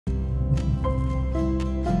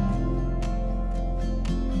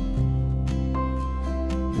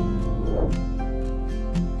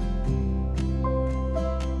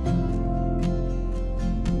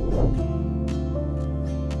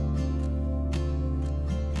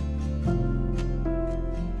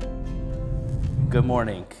Good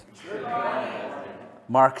morning.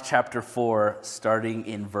 Mark chapter 4, starting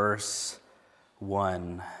in verse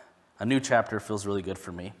 1. A new chapter feels really good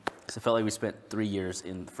for me, because it felt like we spent 3 years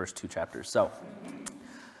in the first two chapters. So,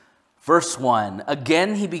 verse 1,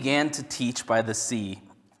 again he began to teach by the sea,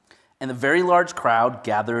 and a very large crowd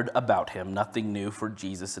gathered about him, nothing new for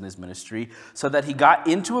Jesus and his ministry, so that he got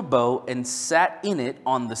into a boat and sat in it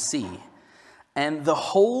on the sea. And the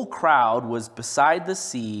whole crowd was beside the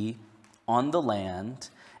sea on the land,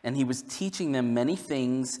 and he was teaching them many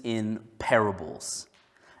things in parables.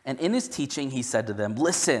 And in his teaching he said to them,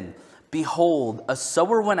 "Listen, behold, a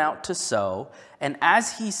sower went out to sow, and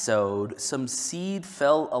as he sowed, some seed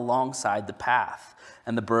fell alongside the path,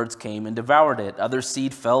 and the birds came and devoured it. Other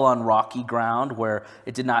seed fell on rocky ground where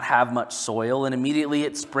it did not have much soil, and immediately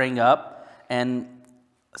it sprang up, and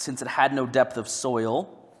since it had no depth of soil,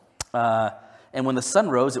 and when the sun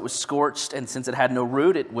rose, it was scorched, and since it had no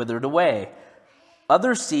root, it withered away.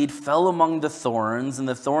 Other seed fell among the thorns, and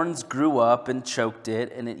the thorns grew up and choked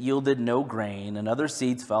it, and it yielded no grain. And other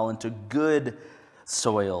seeds fell into good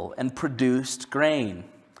soil and produced grain,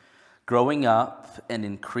 growing up and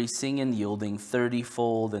increasing and yielding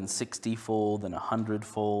 30-fold and 60-fold and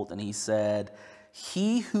 100-fold. And he said,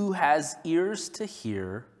 'He who has ears to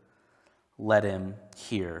hear, let him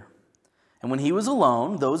hear.' And when he was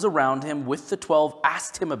alone, those around him with the 12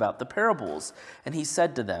 asked him about the parables. And he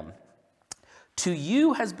said to them, 'To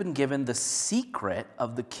you has been given the secret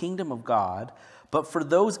of the kingdom of God, but for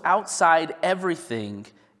those outside everything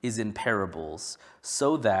is in parables,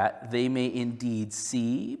 so that they may indeed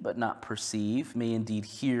see but not perceive, may indeed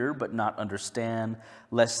hear but not understand,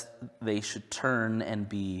 lest they should turn and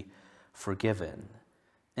be forgiven.'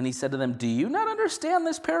 And he said to them, 'Do you not understand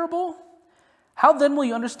this parable? How then will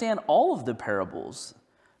you understand all of the parables?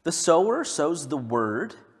 The sower sows the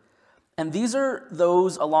word, and these are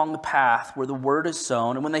those along the path where the word is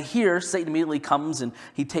sown. And when they hear, Satan immediately comes and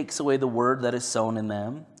he takes away the word that is sown in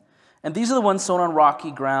them. And these are the ones sown on rocky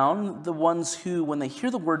ground, the ones who, when they hear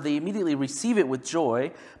the word, they immediately receive it with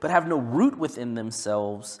joy, but have no root within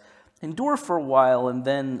themselves, endure for a while, and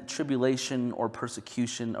then tribulation or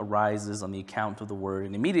persecution arises on the account of the word,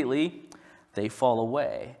 and immediately they fall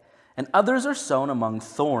away. And others are sown among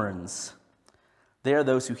thorns. They are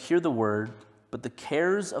those who hear the word, but the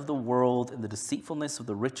cares of the world and the deceitfulness of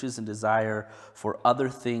the riches and desire for other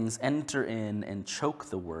things enter in and choke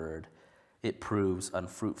the word. It proves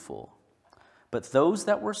unfruitful. But those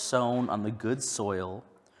that were sown on the good soil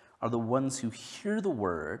are the ones who hear the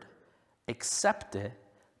word, accept it,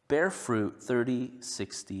 bear fruit 30,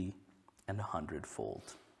 60, and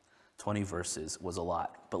 100-fold. 20 verses was a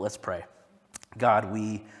lot, but let's pray. God,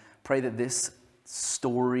 we pray that this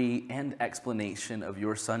story and explanation of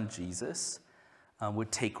your son Jesus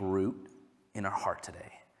would take root in our heart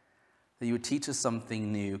today. That you would teach us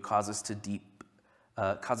something new, cause us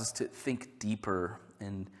to think deeper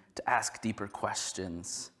and to ask deeper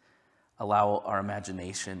questions. Allow our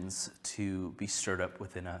imaginations to be stirred up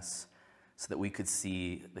within us so that we could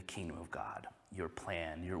see the kingdom of God, your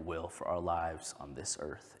plan, your will for our lives on this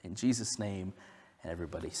earth. In Jesus' name, and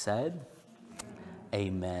everybody said,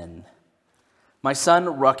 Amen. My son,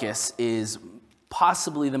 Ruckus, is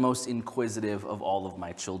possibly the most inquisitive of all of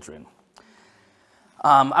my children.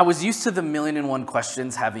 I was used to the 1,000,001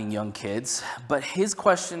 questions having young kids, but his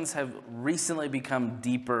questions have recently become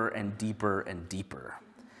deeper and deeper and deeper.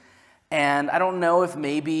 And I don't know if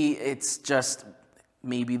maybe it's just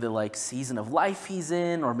the season of life he's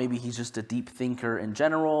in, or maybe he's just a deep thinker in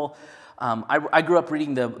general. I grew up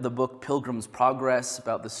reading the book Pilgrim's Progress,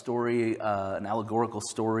 about the story, an allegorical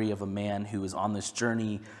story of a man who is on this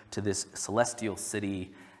journey to this celestial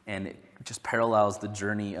city, and it just parallels the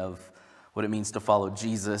journey of what it means to follow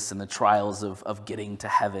Jesus and the trials of getting to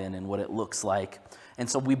heaven and what it looks like. And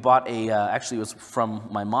so we bought actually it was from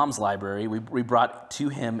my mom's library, we brought to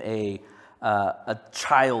him a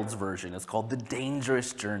child's version. It's called The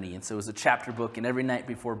Dangerous Journey. And so it was a chapter book, and every night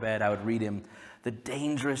before bed I would read him The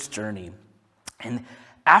Dangerous Journey. And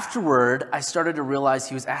afterward, I started to realize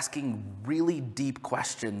he was asking really deep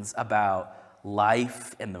questions about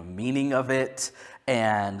life and the meaning of it,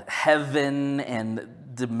 and heaven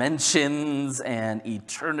and dimensions and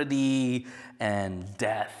eternity and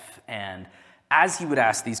death. And as he would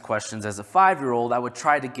ask these questions as a 5-year-old, I would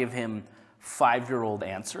try to give him 5-year-old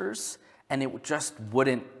answers, and it just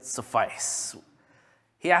wouldn't suffice.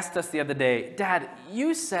 He asked us the other day, "Dad,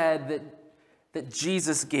 you said that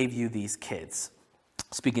Jesus gave you these kids,"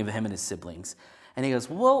 speaking of him and his siblings. And he goes,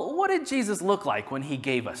 "Well, what did Jesus look like when he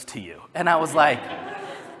gave us to you?" And I was like,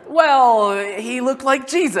 well, he looked like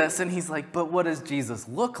Jesus. And he's like, but what does Jesus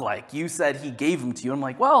look like? You said he gave him to you. I'm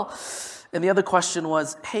like, well, and the other question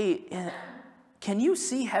was, hey, can you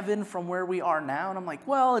see heaven from where we are now? And I'm like,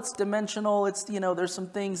 well, it's dimensional. It's, there's some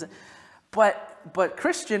things. But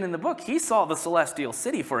Christian in the book, he saw the celestial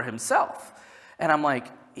city for himself. And I'm like,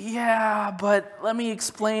 yeah, but let me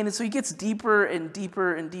explain. And so he gets deeper and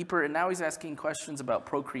deeper and deeper. And now he's asking questions about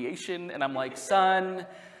procreation. And I'm like, son,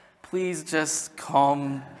 please just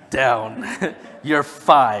calm down. You're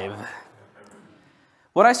 5.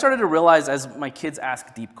 What I started to realize as my kids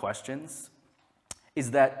ask deep questions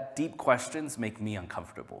is that deep questions make me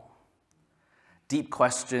uncomfortable. Deep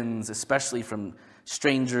questions, especially from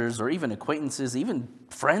strangers or even acquaintances, even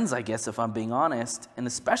friends, I guess, if I'm being honest, and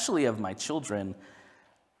especially of my children,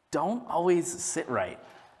 don't always sit right.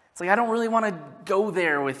 It's like, I don't really want to go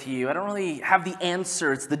there with you. I don't really have the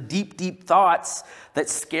answer. It's the deep, deep thoughts that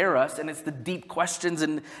scare us, and it's the deep questions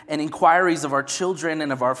and inquiries of our children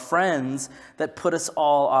and of our friends that put us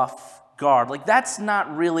all off guard. Like, that's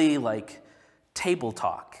not really like table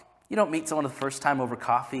talk. You don't meet someone the first time over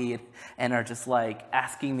coffee and are just like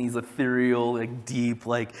asking these ethereal, like deep,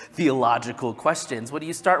 like theological questions. What do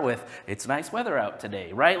you start with? It's nice weather out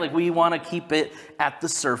today, right? Like we want to keep it at the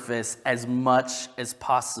surface as much as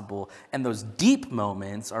possible. And those deep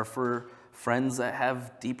moments are for friends that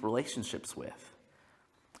have deep relationships with.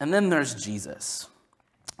 And then there's Jesus,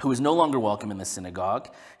 who is no longer welcome in the synagogue.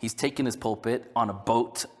 He's taken his pulpit on a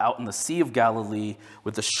boat out in the Sea of Galilee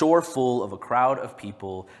with a shore full of a crowd of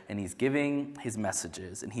people, and he's giving his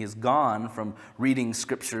messages. And he has gone from reading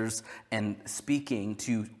scriptures and speaking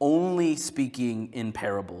to only speaking in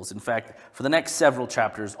parables. In fact, for the next several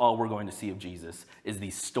chapters, all we're going to see of Jesus is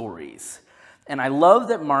these stories. And I love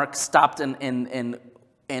that Mark stopped and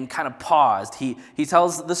kind of paused. He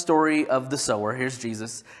tells the story of the sower. Here's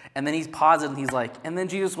Jesus. And then he's paused and he's like, and then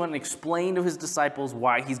Jesus went and explained to his disciples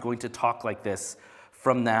why he's going to talk like this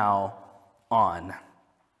from now on.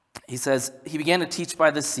 He says, he began to teach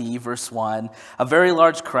by the sea, verse 1. A very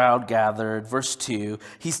large crowd gathered, verse 2.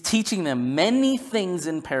 He's teaching them many things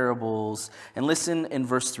in parables. And listen, in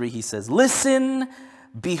verse 3, he says, listen,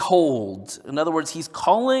 behold. In other words, he's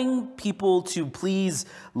calling people to please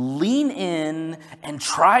lean in and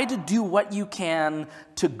try to do what you can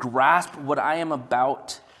to grasp what I am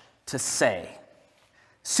about to say.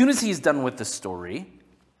 As soon as he's done with the story,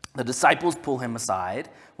 the disciples pull him aside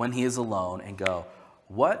when he is alone and go,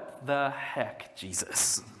 what the heck,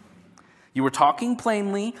 Jesus? You were talking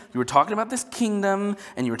plainly, you were talking about this kingdom,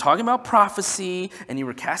 and you were talking about prophecy, and you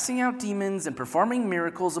were casting out demons and performing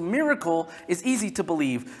miracles. A miracle is easy to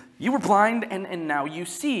believe. You were blind, and now you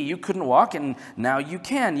see. You couldn't walk, and now you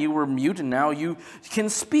can. You were mute, and now you can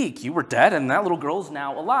speak. You were dead, and that little girl's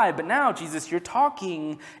now alive. But now, Jesus, you're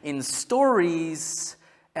talking in stories,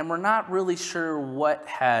 and we're not really sure what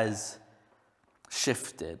has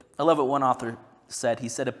shifted. I love what one author said. He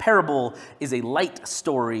said, a parable is a light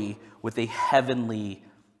story with a heavenly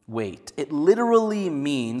weight. It literally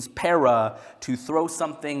means para, to throw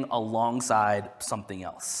something alongside something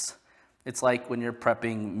else. It's like when you're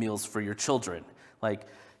prepping meals for your children. Like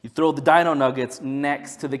you throw the dino nuggets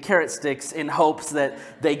next to the carrot sticks in hopes that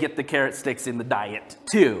they get the carrot sticks in the diet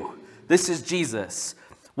too. This is Jesus.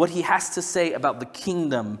 What he has to say about the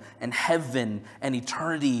kingdom and heaven and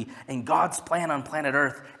eternity and God's plan on planet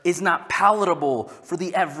Earth is not palatable for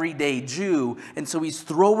the everyday Jew. And so he's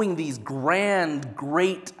throwing these grand,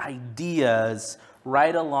 great ideas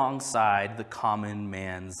right alongside the common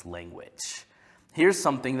man's language. Here's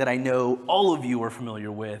something that I know all of you are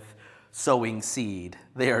familiar with: sowing seed.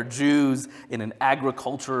 They are Jews in an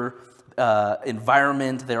agriculture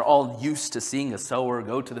environment. They're all used to seeing a sower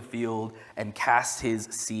go to the field and cast his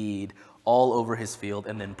seed all over his field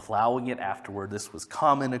and then plowing it afterward. This was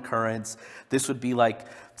common occurrence. This would be like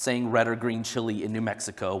saying red or green chili in New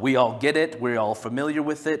Mexico. We all get it. We're all familiar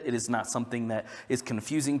with it. It is not something that is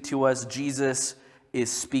confusing to us. Jesus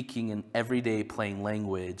is speaking in everyday plain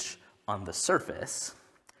language on the surface,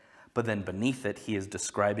 but then beneath it, he is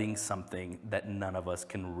describing something that none of us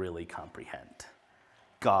can really comprehend: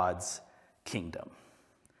 God's kingdom.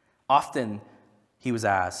 Often he was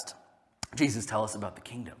asked, Jesus, tell us about the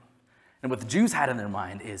kingdom. And what the Jews had in their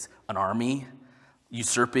mind is an army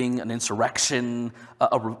usurping, an insurrection,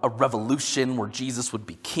 a revolution where Jesus would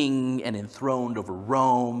be king and enthroned over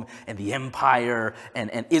Rome and the empire,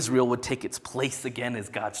 and Israel would take its place again as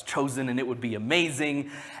God's chosen, and it would be amazing.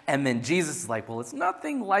 And then Jesus is like, well, it's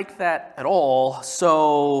nothing like that at all.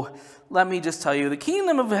 So let me just tell you, the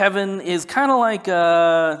kingdom of heaven is kind of like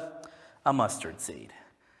a mustard seed.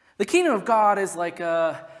 The kingdom of God is like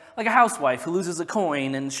a a housewife who loses a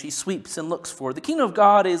coin and she sweeps and looks for it. The kingdom of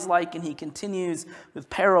God is like, and he continues with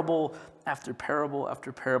parable after parable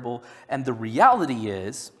after parable. And the reality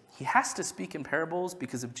is, he has to speak in parables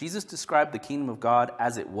because if Jesus described the kingdom of God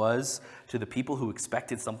as it was to the people who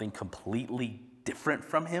expected something completely different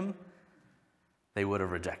from him, they would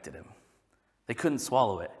have rejected him. They couldn't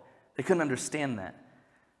swallow it. They couldn't understand that.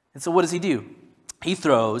 And so what does he do? He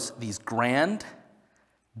throws these grand,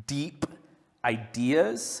 deep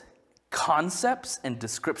ideas, concepts, and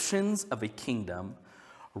descriptions of a kingdom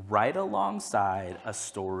right alongside a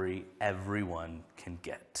story everyone can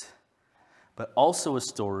get, but also a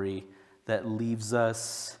story that leaves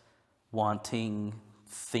us wanting,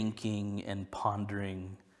 thinking, and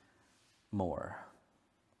pondering more.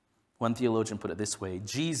 One theologian put it this way: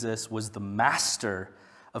 Jesus was the master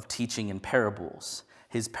of teaching in parables.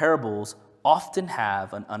 His parables often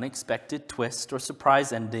have an unexpected twist or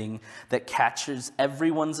surprise ending that catches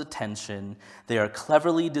everyone's attention. They are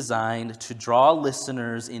cleverly designed to draw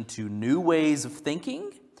listeners into new ways of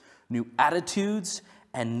thinking, new attitudes,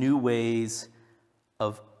 and new ways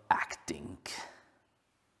of acting.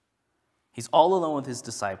 He's all alone with his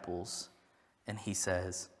disciples, and he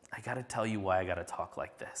says, I got to tell you why I got to talk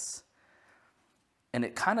like this. And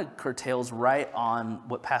it kind of curtails right on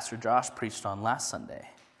what Pastor Josh preached on last Sunday.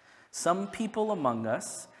 Some people among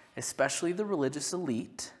us, especially the religious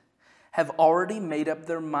elite, have already made up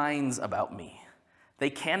their minds about me. They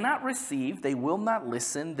cannot receive, they will not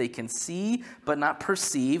listen, they can see but not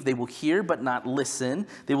perceive, they will hear but not listen,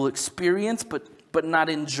 they will experience but not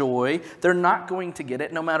enjoy. They're not going to get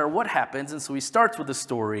it no matter what happens. And so he starts with a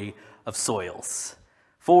story of soils.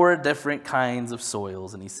 4 different kinds of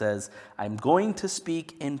soils. And he says, I'm going to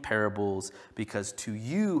speak in parables because to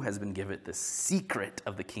you has been given the secret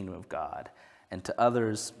of the kingdom of God. And to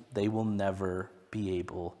others, they will never be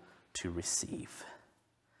able to receive.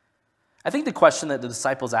 I think the question that the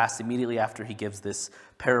disciples asked immediately after he gives this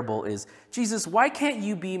parable is, Jesus, why can't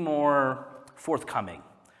you be more forthcoming,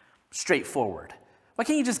 straightforward? Why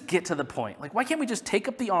can't you just get to the point? Why can't we just take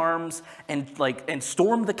up the arms and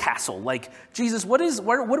storm the castle? Jesus, what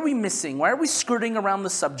are we missing? Why are we skirting around the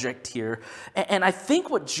subject here? And I think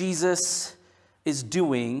what Jesus is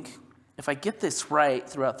doing, if I get this right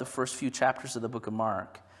throughout the first few chapters of the book of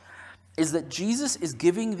Mark, is that Jesus is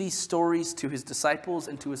giving these stories to his disciples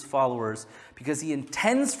and to his followers because he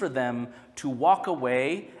intends for them to walk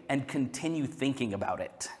away and continue thinking about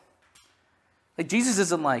it. Jesus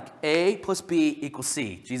isn't like A plus B equals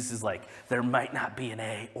C. Jesus is like, there might not be an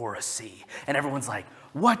A or a C. And everyone's like,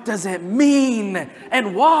 what does it mean?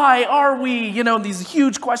 And why are we, these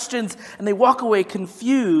huge questions? And they walk away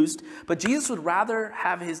confused. But Jesus would rather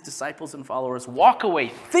have his disciples and followers walk away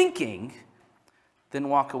thinking than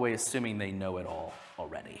walk away assuming they know it all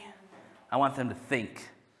already. I want them to think.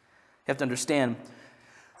 You have to understand,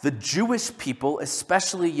 the Jewish people,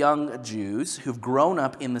 especially young Jews who've grown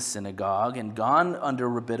up in the synagogue and gone under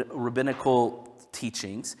rabbinical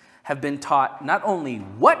teachings, have been taught not only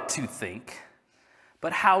what to think,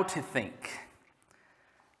 but how to think.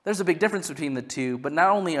 There's a big difference between the two, but not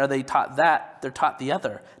only are they taught that, they're taught the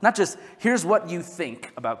other. Not just, here's what you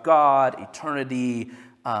think about God, eternity,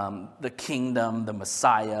 the kingdom, the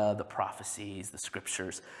Messiah, the prophecies, the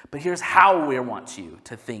scriptures, but here's how we want you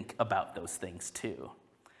to think about those things too.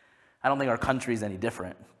 I don't think our country is any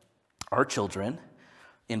different. Our children,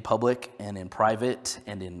 in public and in private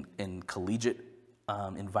and in collegiate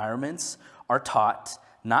environments, are taught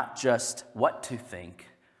not just what to think,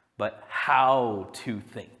 but how to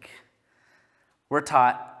think. We're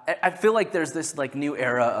taught, I feel like there's this new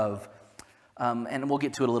era of, and we'll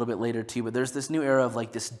get to it a little bit later too, but there's this new era of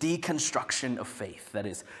this deconstruction of faith that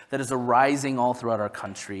is arising all throughout our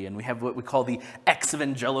country. And we have what we call the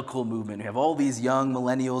ex-evangelical movement. We have all these young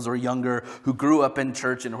millennials or younger who grew up in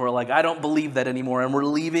church and who are like, I don't believe that anymore. And we're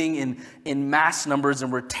leaving in mass numbers,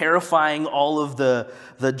 and we're terrifying all of the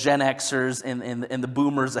Gen Xers and the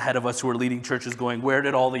boomers ahead of us who are leading churches, going, where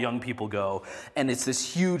did all the young people go? And it's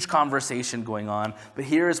this huge conversation going on. But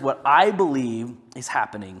here is what I believe is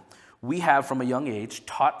happening. We have, from a young age,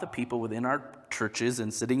 taught the people within our churches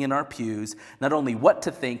and sitting in our pews not only what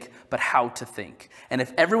to think, but how to think. And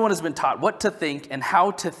if everyone has been taught what to think, how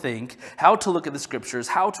to look at the scriptures,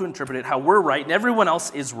 how to interpret it, how we're right and everyone else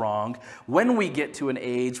is wrong, when we get to an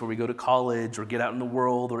age where we go to college or get out in the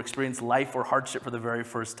world or experience life or hardship for the very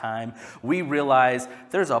first time, we realize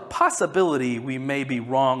there's a possibility we may be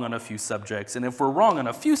wrong on a few subjects. And if we're wrong on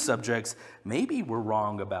a few subjects, maybe we're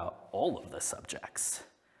wrong about all of the subjects.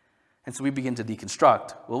 And so we begin to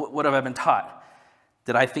deconstruct. Well, what have I been taught?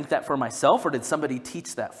 Did I think that for myself, or did somebody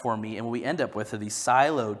teach that for me? And what we end up with are these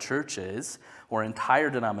siloed churches or entire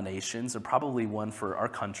denominations, or probably one for our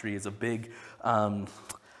country is a big,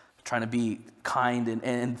 trying to be kind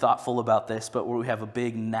and thoughtful about this, but where we have a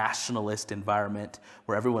big nationalist environment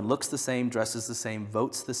where everyone looks the same, dresses the same,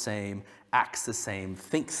 votes the same, acts the same,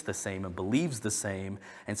 thinks the same, and believes the same.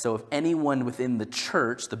 And so if anyone within the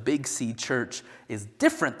church, the Big C church, is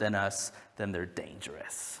different than us, then they're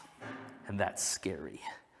dangerous. And that's scary.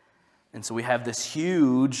 And so we have this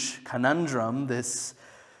huge conundrum, this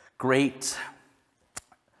great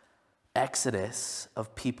exodus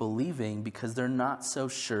of people leaving because they're not so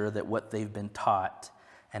sure that what they've been taught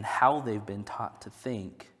and how they've been taught to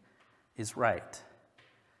think is right.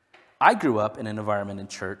 I grew up in an environment in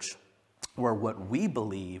church where what we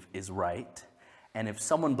believe is right, and if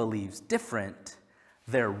someone believes different,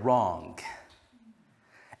 they're wrong.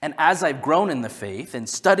 And as I've grown in the faith and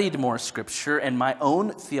studied more scripture, and my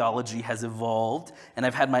own theology has evolved, and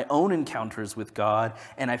I've had my own encounters with God,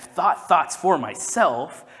 and I've thought thoughts for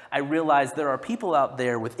myself, I realize there are people out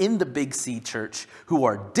there within the Big C church who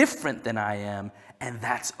are different than I am, and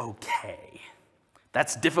that's okay.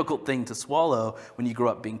 That's a difficult thing to swallow when you grow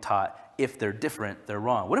up being taught if they're different, they're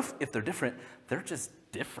wrong. What if they're different, they're just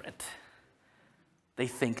different? They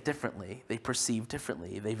think differently. They perceive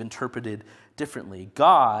differently. They've interpreted differently.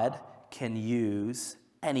 God can use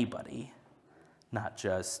anybody, not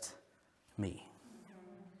just me.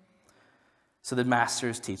 So the master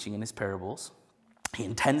is teaching in his parables. He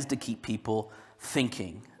intends to keep people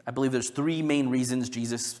thinking. I believe there's three main reasons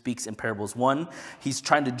Jesus speaks in parables. One, he's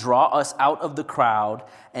trying to draw us out of the crowd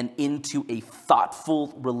and into a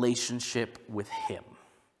thoughtful relationship with him.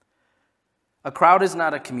 A crowd is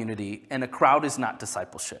not a community, and a crowd is not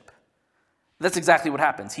discipleship. That's exactly what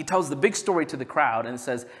happens. He tells the big story to the crowd, and it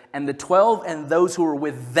says, and the 12 and those who were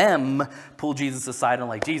with them pull Jesus aside and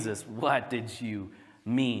like, Jesus, what did you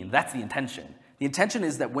mean? That's the intention. The intention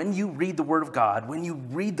is that when you read the Word of God, when you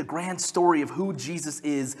read the grand story of who Jesus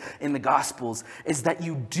is in the Gospels, is that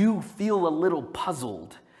you do feel a little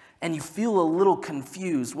puzzled and you feel a little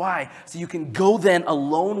confused. Why? So you can go then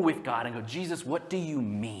alone with God and go, Jesus, what do you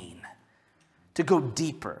mean? To go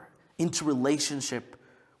deeper into relationship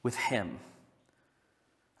with him.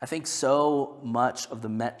 I think so much of the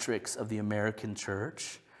metrics of the American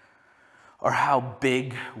church are how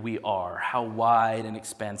big we are, how wide and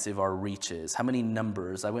expansive our reach is, how many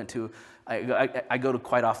numbers. I go to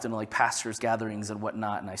quite often like pastors' gatherings and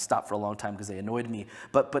whatnot, and I stop for a long time because they annoyed me.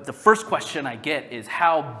 But the first question I get is,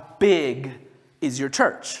 how big is your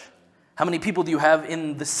church? How many people do you have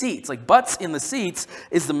in the seats? Like butts in the seats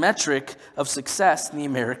is the metric of success in the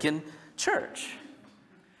American church.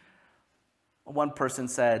 One person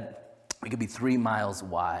said, we could be 3 miles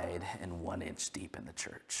wide and 1 inch deep in the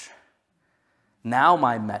church. Now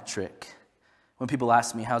my metric, when people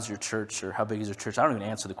ask me, how's your church or how big is your church? I don't even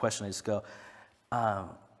answer the question. I just go,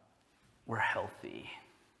 we're healthy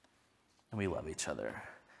and we love each other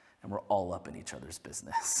and we're all up in each other's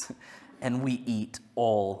business. And we eat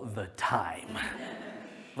all the time.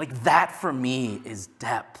 Like that for me is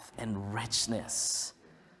depth and richness.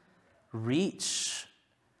 Reach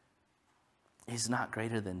is not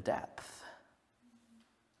greater than depth.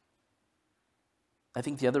 I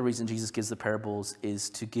think the other reason Jesus gives the parables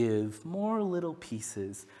is to give more little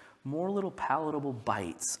pieces, more little palatable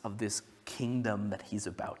bites of this kingdom that he's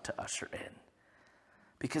about to usher in.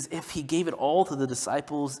 Because if he gave it all to the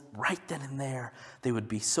disciples right then and there, they would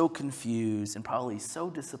be so confused and probably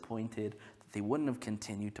so disappointed that they wouldn't have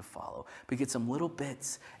continued to follow. But he gets some little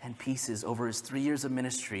bits and pieces over his 3 years of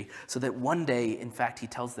ministry so that one day, in fact, he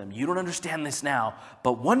tells them, you don't understand this now,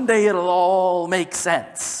 but one day it'll all make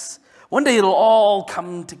sense. One day it'll all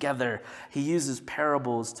come together. He uses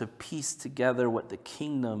parables to piece together what the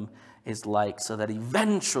kingdom is like so that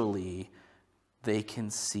eventually they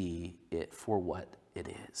can see it for what it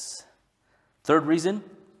is. Third reason,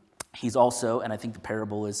 he's also, and I think the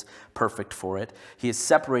parable is perfect for it, he is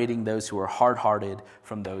separating those who are hard-hearted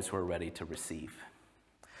from those who are ready to receive.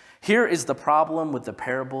 Here is the problem with the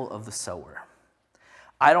parable of the sower.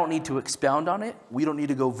 I don't need to expound on it. We don't need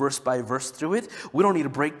to go verse by verse through it. We don't need to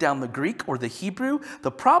break down the Greek or the Hebrew.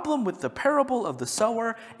 The problem with the parable of the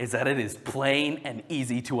sower is that it is plain and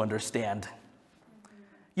easy to understand.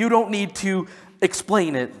 You don't need to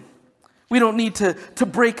explain it. We don't need to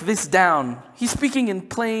break this down. He's speaking in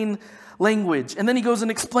plain language. And then he goes and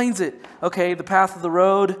explains it. Okay, the path of the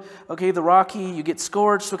road. Okay, the rocky, you get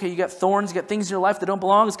scorched. Okay, you got thorns. You got things in your life that don't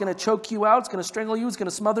belong. It's going to choke you out. It's going to strangle you. It's going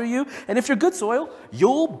to smother you. And if you're good soil,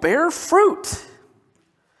 you'll bear fruit.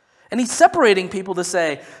 And he's separating people to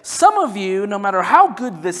say, some of you, no matter how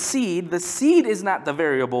good the seed is not the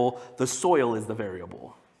variable, the soil is the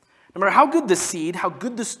variable. No matter how good the seed, how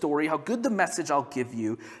good the story, how good the message I'll give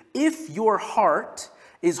you, if your heart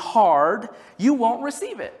is hard, you won't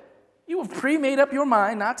receive it. You have pre-made up your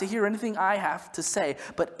mind not to hear anything I have to say.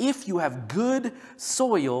 But if you have good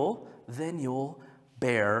soil, then you'll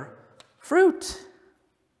bear fruit.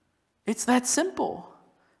 It's that simple.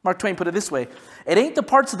 Mark Twain put it this way: it ain't the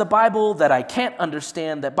parts of the Bible that I can't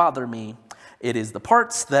understand that bother me. It is the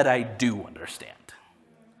parts that I do understand.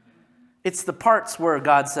 It's the parts where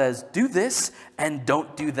God says, do this and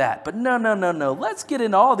don't do that. But no. Let's get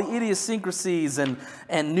into all the idiosyncrasies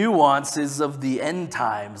and nuances of the end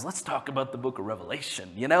times. Let's talk about the book of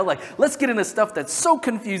Revelation. Let's get into stuff that's so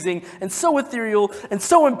confusing and so ethereal and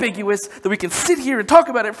so ambiguous that we can sit here and talk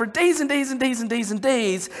about it for days and days and days and days and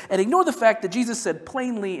days and ignore the fact that Jesus said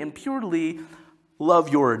plainly and purely, love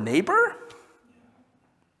your neighbor,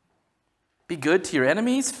 be good to your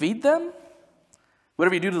enemies, feed them.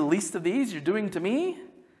 Whatever you do to the least of these, you're doing to me.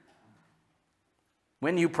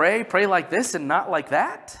 When you pray, pray like this and not like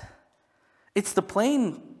that. It's the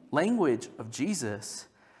plain language of Jesus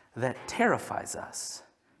that terrifies us,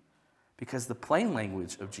 because the plain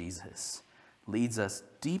language of Jesus leads us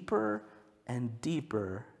deeper and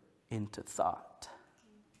deeper into thought.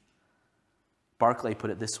 Barclay put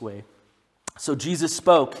it this way: so Jesus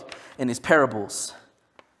spoke in his parables.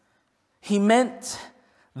 He meant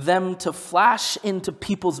them to flash into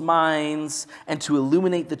people's minds and to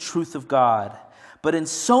illuminate the truth of God. But in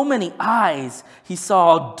so many eyes, he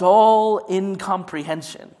saw dull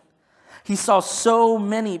incomprehension. He saw so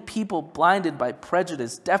many people blinded by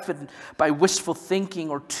prejudice, deafened by wishful thinking,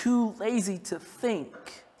 or too lazy to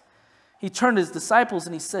think. He turned to his disciples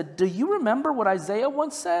and he said, do you remember what Isaiah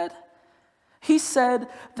once said? He said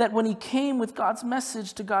that when he came with God's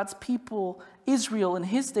message to God's people, Israel in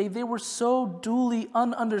his day, they were so duly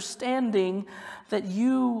ununderstanding that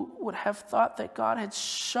you would have thought that God had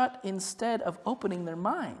shut instead of opening their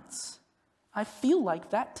minds. I feel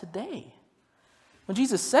like that today. When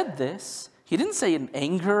Jesus said this, he didn't say in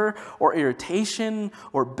anger or irritation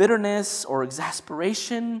or bitterness or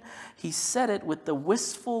exasperation. He said it with the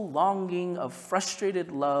wistful longing of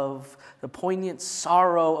frustrated love, the poignant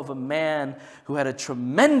sorrow of a man who had a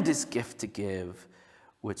tremendous gift to give,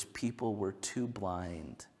 which people were too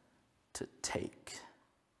blind to take.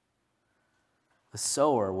 The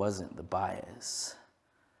sower wasn't the bias.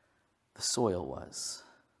 The soil was.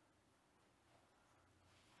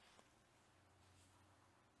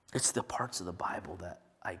 It's the parts of the Bible that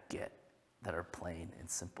I get that are plain and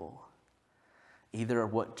simple. Either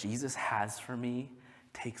what Jesus has for me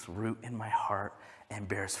takes root in my heart and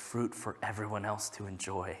bears fruit for everyone else to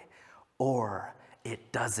enjoy, or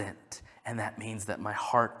it doesn't. And that means that my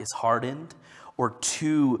heart is hardened, or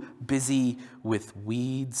too busy with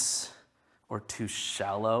weeds, or too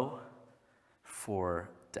shallow for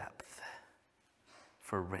depth,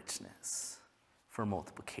 for richness, for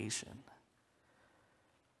multiplication.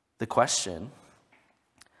 The question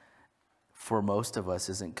for most of us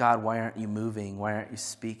isn't, God, why aren't you moving? Why aren't you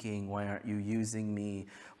speaking? Why aren't you using me?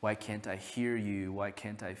 Why can't I hear you? Why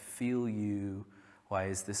can't I feel you? Why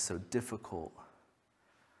is this so difficult?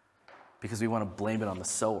 Because we want to blame it on the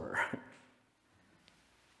sower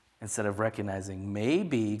instead of recognizing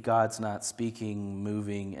maybe God's not speaking,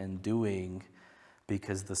 moving, and doing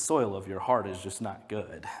because the soil of your heart is just not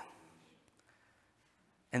good.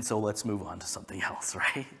 And so let's move on to something else,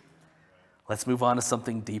 right? Let's move on to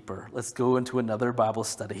something deeper. Let's go into another Bible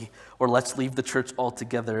study, or let's leave the church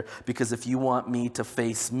altogether, because if you want me to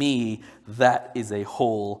face me, that is a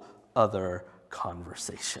whole other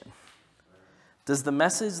conversation. Does the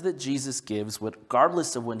message that Jesus gives,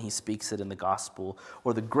 regardless of when he speaks it in the gospel,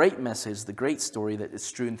 or the great message, the great story that is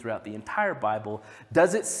strewn throughout the entire Bible,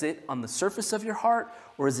 does it sit on the surface of your heart,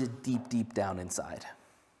 or is it deep, deep down inside?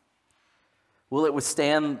 Will it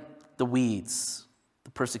withstand the weeds,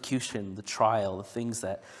 the persecution, the trial, the things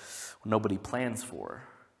that nobody plans for?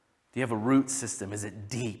 Do you have a root system? Is it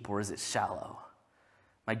deep or is it shallow?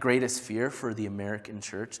 My greatest fear for the American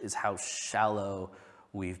church is how shallow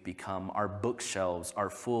we've become. Our bookshelves are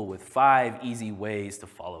full with 5 easy ways to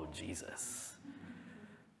follow Jesus.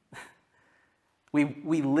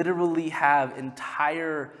 We literally have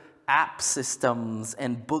entire app systems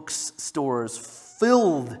and bookstores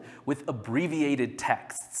filled with abbreviated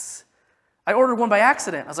texts. I ordered one by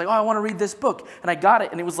accident. I was like, oh, I want to read this book. And I got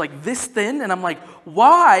it, and it was like this thin. And I'm like,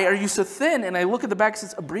 why are you so thin? And I look at the back, it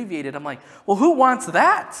says abbreviated. I'm like, well, who wants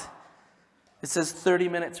that? It says 30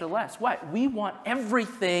 minutes or less. What? We want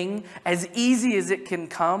everything as easy as it can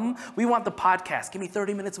come. We want the podcast. Give me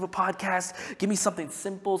 30 minutes of a podcast. Give me something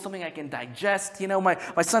simple, something I can digest. You know, my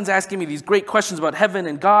son's asking me these great questions about heaven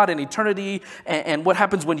and God and eternity and what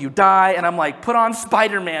happens when you die. And I'm like, put on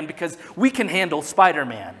Spider-Man because we can handle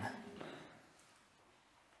Spider-Man.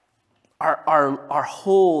 Our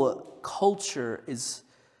whole culture is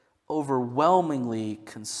overwhelmingly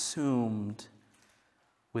consumed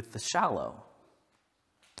with the shallow.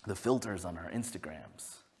 The filters on our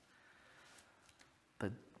Instagrams,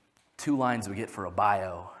 the 2 lines we get for a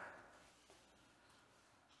bio,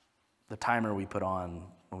 the timer we put on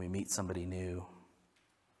when we meet somebody new.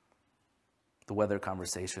 The weather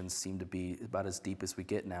conversations seem to be about as deep as we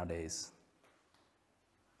get nowadays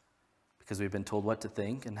because we've been told what to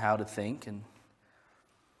think and how to think and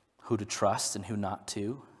who to trust and who not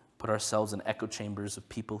to. Put ourselves in echo chambers of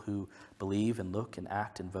people who believe and look and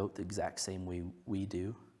act and vote the exact same way we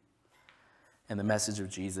do. And the message of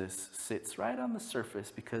Jesus sits right on the surface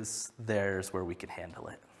because there's where we can handle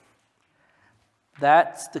it.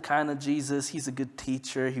 That's the kind of Jesus. He's a good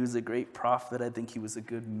teacher. He was a great prophet. I think he was a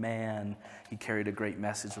good man. He carried a great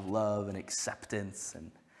message of love and acceptance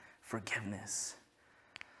and forgiveness.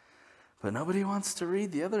 But nobody wants to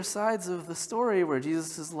read the other sides of the story where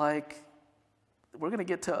Jesus is like, we're going to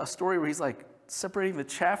get to a story where he's like, separating the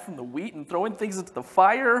chaff from the wheat and throwing things into the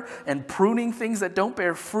fire and pruning things that don't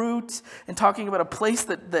bear fruit and talking about a place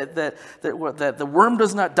that the worm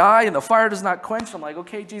does not die and the fire does not quench. I'm like,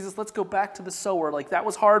 okay, Jesus, let's go back to the sower. Like that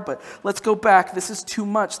was hard, but let's go back. This is too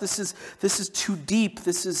much. This is too deep.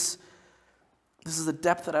 This is a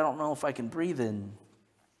depth that I don't know if I can breathe in.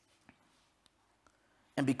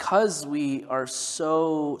 And because we are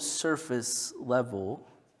so surface level,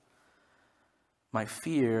 my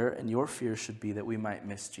fear and your fear should be that we might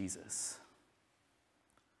miss Jesus.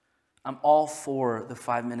 I'm all for the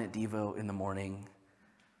 5-minute Devo in the morning.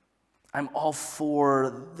 I'm all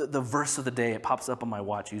for the verse of the day. It pops up on my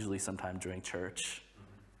watch usually sometime during church.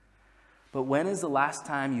 But when is the last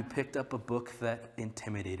time you picked up a book that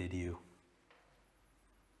intimidated you?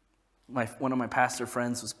 One of my pastor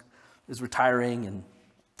friends was retiring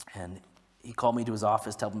and he called me to his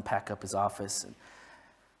office to help him pack up his office. And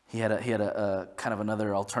He had a kind of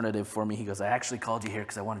another alternative for me. He goes, I actually called you here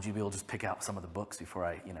because I wanted you to be able to just pick out some of the books before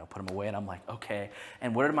I, put them away. And I'm like, okay.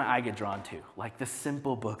 And where did my eye get drawn to? Like the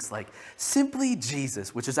simple books, like Simply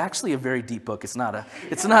Jesus, which is actually a very deep book. That's not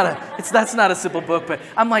a simple book. But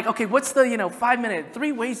I'm like, okay, what's the 5-minute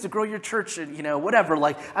 3 ways to grow your church and whatever.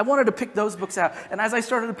 Like I wanted to pick those books out. And as I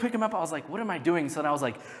started to pick them up, I was like, what am I doing? So then I was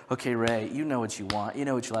like, okay, Ray, you know what you want. You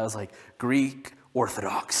know what you like. I was like, Greek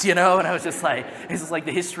Orthodox, and I was just like, this is like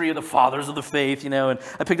the history of the fathers of the faith, and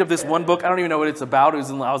I picked up this one book. I don't even know what it's about. I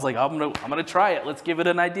was like, I'm gonna try it. Let's give it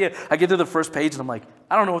an idea. I get to the first page, and I'm like,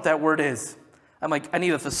 I don't know what that word is. I'm like, I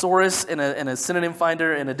need a thesaurus and a synonym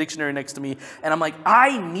finder and a dictionary next to me, and I'm like,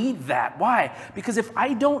 I need that. Why? Because if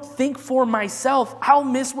I don't think for myself, I'll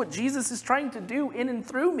miss what Jesus is trying to do in and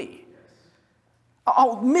through me.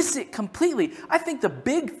 I'll miss it completely. I think the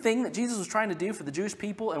big thing that Jesus was trying to do for the Jewish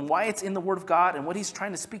people and why it's in the Word of God and what he's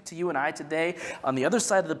trying to speak to you and I today on the other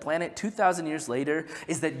side of the planet 2,000 years later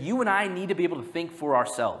is that you and I need to be able to think for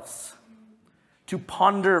ourselves, to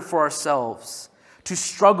ponder for ourselves, to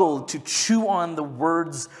struggle, to chew on the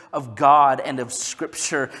words of God and of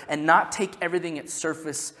Scripture and not take everything at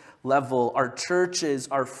surface level. Our churches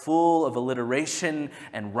are full of alliteration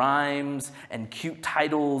and rhymes and cute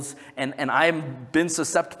titles, and I've been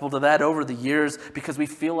susceptible to that over the years because we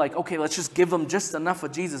feel like, okay, let's just give them just enough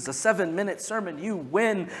of Jesus. A 7-minute sermon, you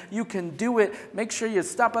win, you can do it. Make sure you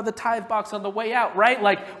stop by the tithe box on the way out, right?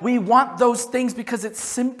 Like we want those things because it's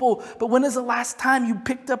simple, but when is the last time you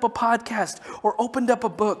picked up a podcast or opened up a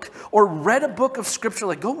book or read a book of Scripture?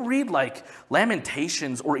 Like go read like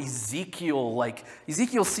Lamentations or Ezekiel. Like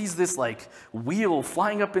Ezekiel sees this like wheel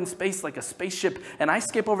flying up in space like a spaceship, and I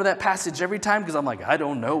skip over that passage every time because I'm like, I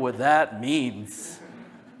don't know what that means.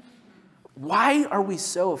 Why are we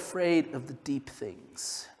so afraid of the deep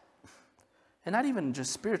things? And not even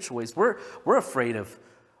just spiritual ways. We're afraid of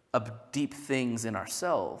deep things in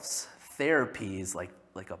ourselves. Therapy is like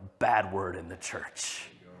a bad word in the church.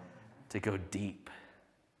 To go deep.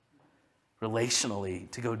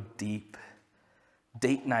 Relationally, to go deep.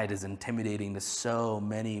 Date night is intimidating to so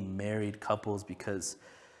many married couples because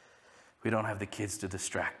we don't have the kids to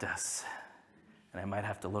distract us. And I might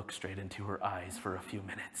have to look straight into her eyes for a few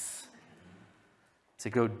minutes. To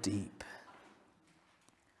go deep.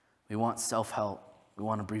 We want self-help. We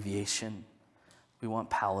want abbreviation. We want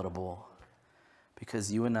palatable. Because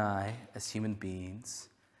you and I, as human beings,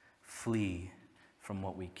 flee from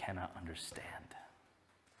what we cannot understand.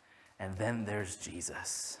 And then there's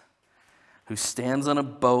Jesus, who stands on a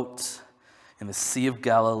boat in the Sea of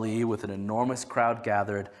Galilee with an enormous crowd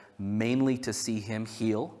gathered, mainly to see him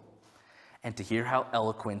heal and to hear how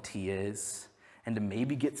eloquent he is and to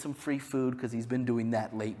maybe get some free food because he's been doing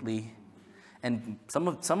that lately. And some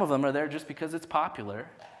of them are there just because it's popular.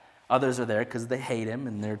 Others are there because they hate him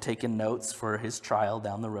and they're taking notes for his trial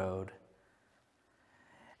down the road.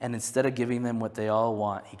 And instead of giving them what they all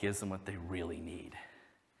want, he gives them what they really need.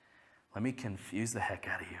 Let me confuse the heck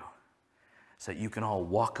out of you so that you can all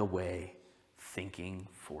walk away thinking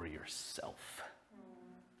for yourself.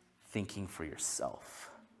 Thinking for yourself.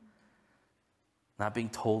 Not being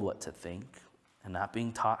told what to think and not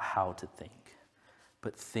being taught how to think,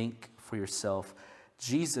 but think for yourself.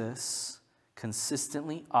 Jesus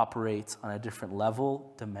consistently operates on a different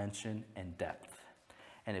level, dimension, and depth.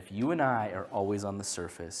 And if you and I are always on the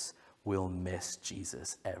surface, we'll miss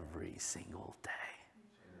Jesus every single day.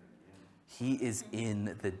 He is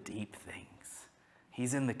in the deep things.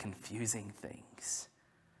 He's in the confusing things.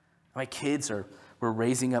 My kids were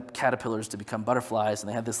raising up caterpillars to become butterflies, and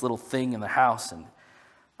they had this little thing in the house, and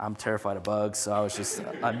I'm terrified of bugs, so I was just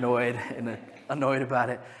annoyed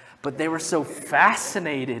about it. But they were so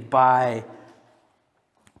fascinated by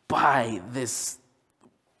this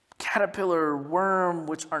caterpillar worm,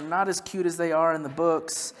 which are not as cute as they are in the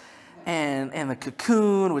books, and the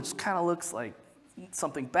cocoon, which kind of looks like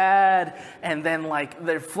something bad, and then like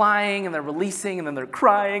they're flying and they're releasing and then they're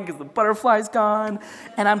crying because the butterfly's gone.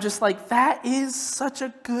 And I'm just like, that is such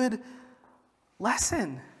a good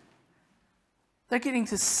lesson. They're getting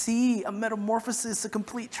to see a metamorphosis, a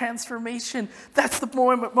complete transformation. That's the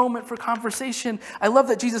moment for conversation. I love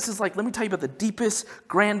that Jesus is like, let me tell you about the deepest,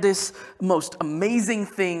 grandest, most amazing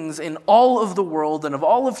things in all of the world and of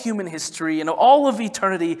all of human history and of all of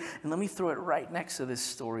eternity. And let me throw it right next to this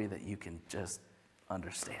story that you can just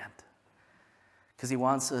understand. Because he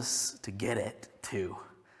wants us to get it too.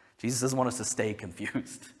 Jesus doesn't want us to stay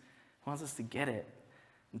confused. He wants us to get it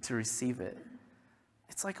and to receive it.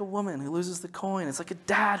 It's like a woman who loses the coin. It's like a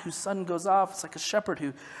dad whose son goes off. It's like a shepherd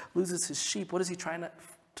who loses his sheep. What is he trying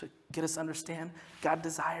to get us to understand? God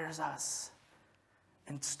desires us.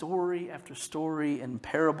 And story after story and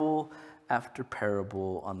parable after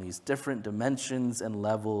parable on these different dimensions and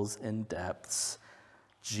levels and depths,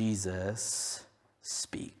 Jesus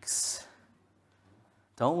speaks.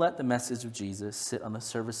 Don't let the message of Jesus sit on the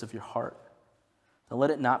surface of your heart. Don't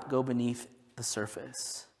let it not go beneath the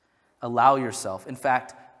surface. Allow yourself, in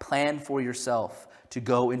fact, plan for yourself to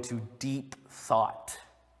go into deep thought,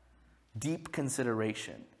 deep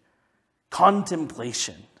consideration,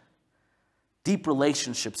 contemplation, deep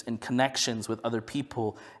relationships and connections with other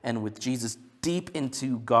people and with Jesus, deep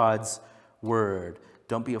into God's word.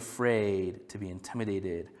 Don't be afraid to be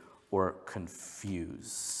intimidated or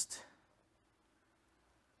confused.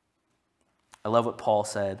 I love what Paul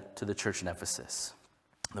said to the church in Ephesus.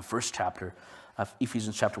 In the first chapter of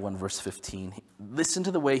Ephesians chapter 1, verse 15. Listen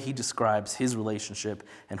to the way he describes his relationship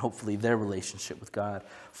and hopefully their relationship with God.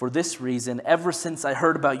 For this reason, ever since I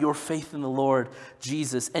heard about your faith in the Lord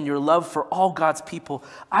Jesus and your love for all God's people,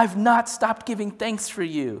 I've not stopped giving thanks for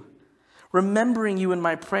you, remembering you in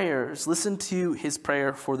my prayers. Listen to his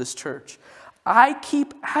prayer for this church. I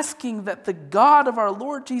keep asking that the God of our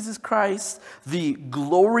Lord Jesus Christ, the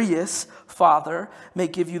glorious Father, may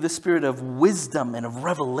give you the spirit of wisdom and of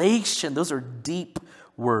revelation. Those are deep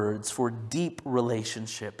words for deep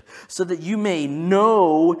relationship, so that you may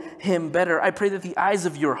know him better. I pray that the eyes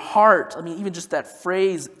of your heart, even just that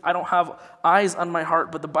phrase, I don't have eyes on my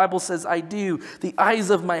heart, but the Bible says I do. The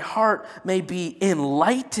eyes of my heart may be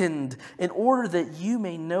enlightened in order that you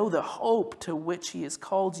may know the hope to which he has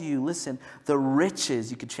called you. Listen, the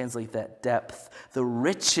riches, you could translate that depth, the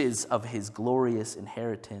riches of his glorious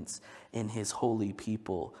inheritance in his holy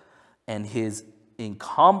people and his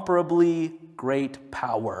incomparably great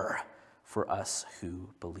power for us who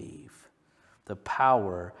believe. The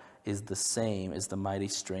power is the same as the mighty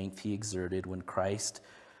strength he exerted when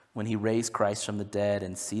he raised Christ from the dead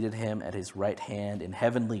and seated him at his right hand in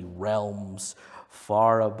heavenly realms,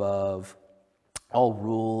 far above all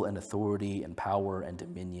rule and authority and power and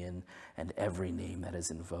dominion and every name that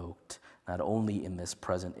is invoked, not only in this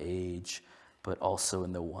present age, but also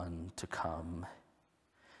in the one to come.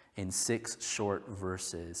 In 6 short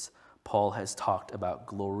verses, Paul has talked about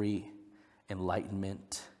glory,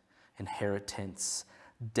 enlightenment, inheritance,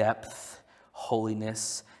 depth,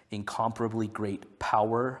 holiness, incomparably great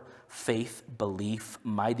power, faith, belief,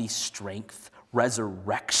 mighty strength,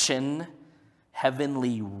 resurrection,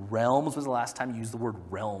 heavenly realms. When was the last time you used the word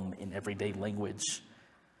realm in everyday language?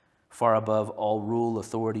 far above all rule,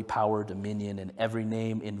 authority, power, dominion, and every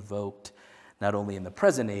name invoked, not only in the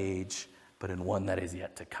present age, but in one that is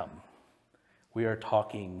yet to come. We are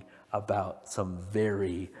talking about some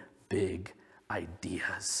very big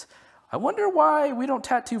ideas. I wonder why we don't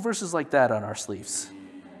tattoo verses like that on our sleeves.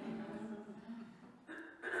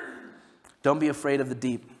 Don't be afraid of the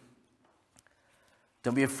deep.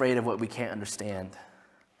 Don't be afraid of what we can't understand.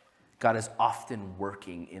 God is often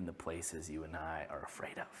working in the places you and I are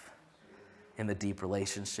afraid of. In the deep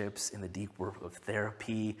relationships, in the deep work of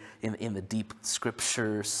therapy, in the deep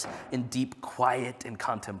scriptures, in deep quiet and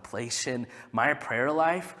contemplation. My prayer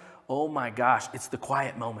life, oh my gosh, it's the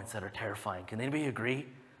quiet moments that are terrifying. Can anybody agree?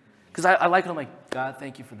 Because I like it. I'm like, God,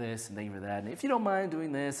 thank you for this and thank you for that. And if you don't mind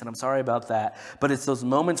doing this, and I'm sorry about that. But it's those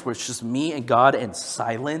moments where it's just me and God and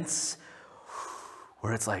silence,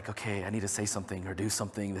 where it's like, okay, I need to say something or do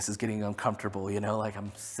something. This is getting uncomfortable, like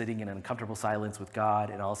I'm sitting in an uncomfortable silence with God,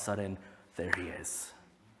 and all of a sudden, there he is.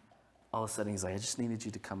 All of a sudden, he's like, I just needed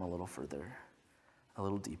you to come a little further, a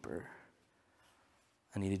little deeper.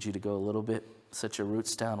 I needed you to go a little bit, set your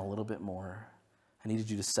roots down a little bit more. I needed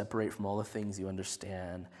you to separate from all the things you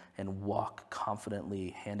understand and walk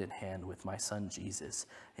confidently hand in hand with my son Jesus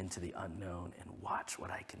into the unknown and watch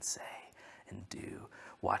what I can say and do.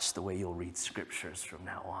 Watch the way you'll read scriptures from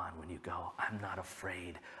now on when you go, I'm not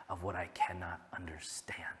afraid of what I cannot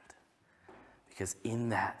understand. Because in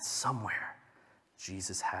that somewhere,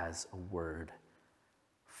 Jesus has a word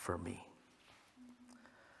for me.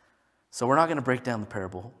 So we're not going to break down the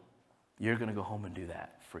parable. You're going to go home and do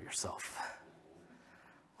that for yourself.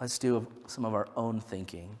 Let's do some of our own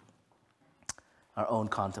thinking, our own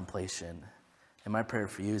contemplation. And my prayer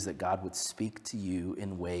for you is that God would speak to you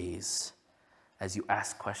in ways as you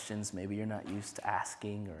ask questions maybe you're not used to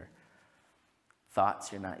asking, or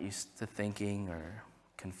thoughts you're not used to thinking, or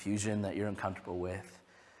confusion that you're uncomfortable with.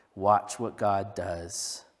 Watch what God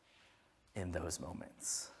does in those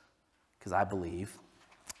moments. Because I believe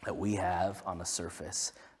that we have, on the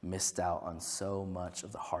surface, missed out on so much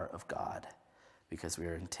of the heart of God because we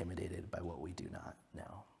are intimidated by what we do not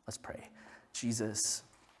know. Let's pray. Jesus,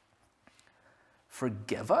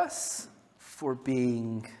 forgive us for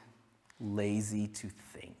being lazy to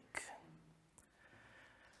think.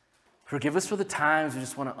 Forgive us for the times we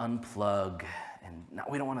just want to unplug and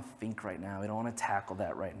we don't want to think right now. We don't want to tackle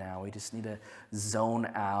that right now. We just need to zone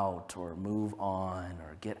out or move on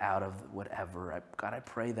or get out of whatever. God, I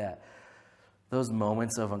pray that those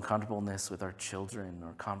moments of uncomfortableness with our children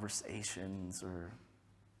or conversations, or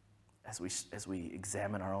as we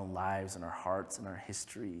examine our own lives and our hearts and our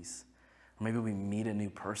histories, or maybe we meet a new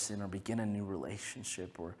person or begin a new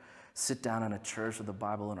relationship or sit down in a church with the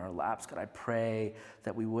Bible in our laps, God, I pray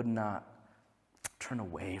that we would not turn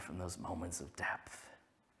away from those moments of depth,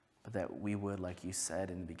 but that we would, like you said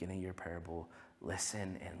in the beginning of your parable,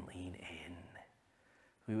 listen and lean in.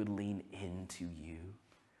 We would lean into you,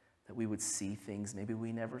 that we would see things maybe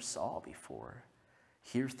we never saw before,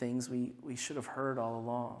 hear things we should have heard all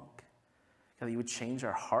along. God, that you would change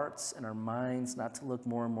our hearts and our minds, not to look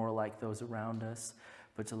more and more like those around us,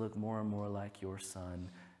 but to look more and more like your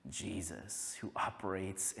Son, Jesus, who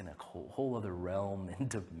operates in a whole other realm and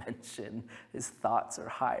dimension. His thoughts are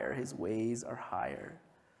higher, his ways are higher.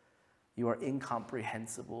 You are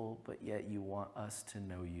incomprehensible, but yet you want us to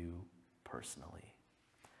know you personally.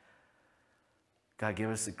 God, give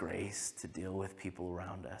us the grace to deal with people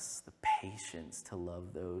around us, the patience to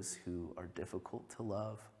love those who are difficult to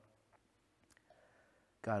love.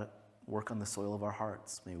 God, work on the soil of our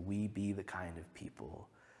hearts. May we be the kind of people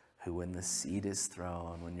who, when the seed is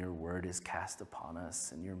thrown, when your word is cast upon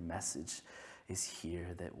us and your message is here,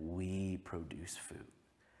 that we produce fruit,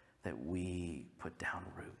 that we put down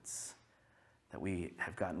roots, that we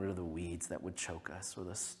have gotten rid of the weeds that would choke us, or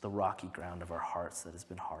the rocky ground of our hearts that has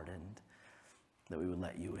been hardened, that we would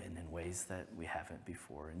let you in ways that we haven't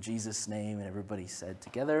before. In Jesus' name, and everybody said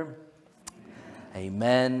together,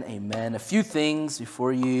 amen, amen. A few things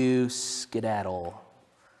before you skedaddle.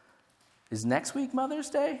 Is next week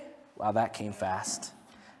Mother's Day? Wow, that came fast.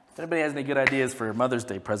 If anybody has any good ideas for Mother's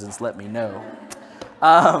Day presents, let me know.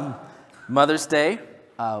 Mother's Day,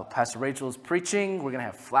 Pastor Rachel is preaching. We're going to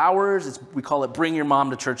have flowers. We call it Bring Your Mom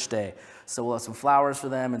to Church Day. So we'll have some flowers for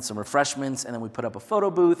them and some refreshments, and then we put up a photo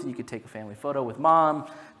booth, and you can take a family photo with Mom.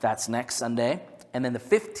 That's next Sunday. And then the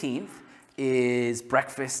 15th is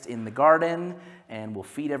breakfast in the garden, and we'll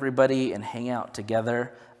feed everybody and hang out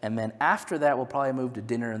together. And then after that, we'll probably move to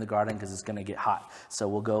dinner in the garden because it's going to get hot. So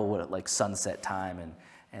we'll go at like sunset time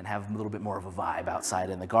and have a little bit more of a vibe outside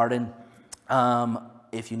in the garden.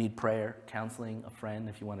 If you need prayer, counseling, a friend,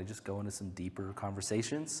 if you want to just go into some deeper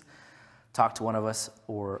conversations, talk to one of us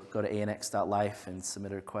or go to anx.life and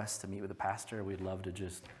submit a request to meet with a pastor. We'd love to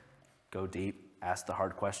just go deep, ask the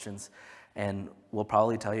hard questions, and we'll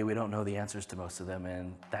probably tell you we don't know the answers to most of them,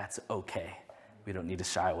 and that's okay. We don't need to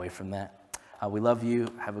shy away from that. We love you.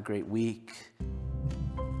 Have a great week.